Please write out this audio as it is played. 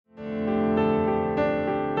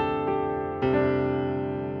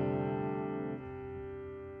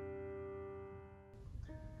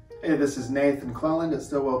Hey, this is Nathan Clelland at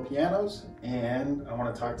Stilwell Pianos, and I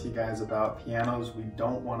want to talk to you guys about pianos we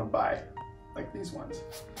don't want to buy, like these ones.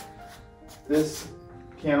 This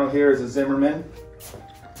piano here is a Zimmerman.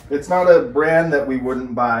 It's not a brand that we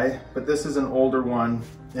wouldn't buy, but this is an older one.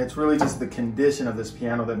 It's really just the condition of this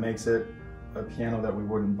piano that makes it a piano that we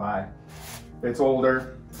wouldn't buy. It's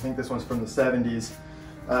older. I think this one's from the 70s.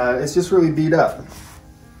 It's just really beat up.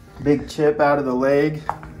 Big chip out of the leg.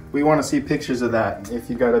 We want to see pictures of that if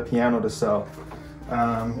you got a piano to sell.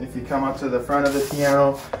 If you come up to the front of the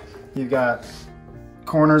piano, you've got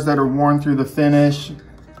corners that are worn through the finish,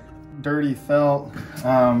 dirty felt.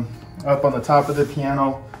 Up on the top of the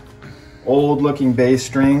piano, old looking bass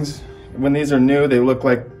strings. When these are new, they look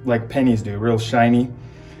like pennies do, real shiny.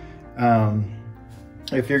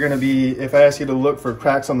 If I ask you to look for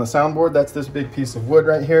cracks on the soundboard, that's this big piece of wood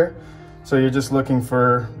right here. So you're just looking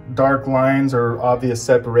for dark lines or obvious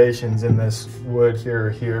separations in this wood here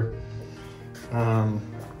or here.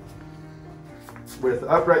 With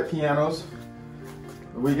upright pianos,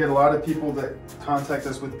 we get a lot of people that contact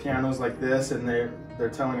us with pianos like this, and they're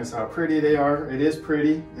telling us how pretty they are. It is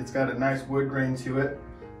pretty. It's got a nice wood grain to it.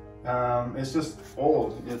 It's just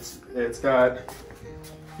old. It's got,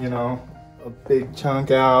 you know, a big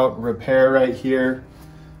chunk out, repair right here.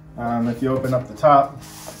 If you open up the top,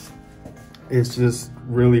 it's just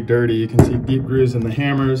really dirty. You can see deep grooves in the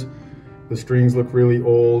hammers. The strings look really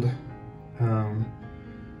old.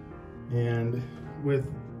 And with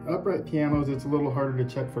upright pianos, it's a little harder to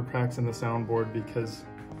check for cracks in the soundboard because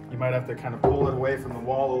you might have to kind of pull it away from the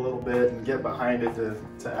wall a little bit and get behind it to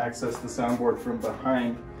access the soundboard from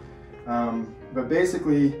behind. But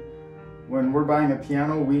basically, when we're buying a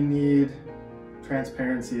piano, we need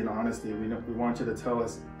transparency and honesty. We want you to tell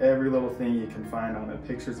us every little thing you can find on it.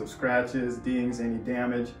 Pictures of scratches, dings, any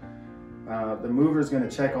damage. The mover is going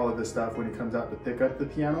to check all of this stuff when he comes out to pick up the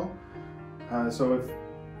piano. So if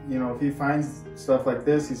he finds stuff like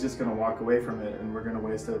this, he's just going to walk away from it, and we're going to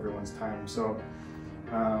waste everyone's time. So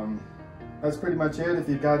that's pretty much it. If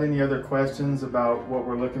you've got any other questions about what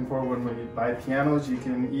we're looking for when we buy pianos, you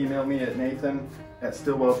can email me at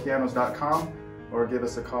nathan@stillwellpianos.com or give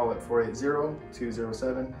us a call at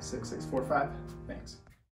 480-207-6645. Thanks.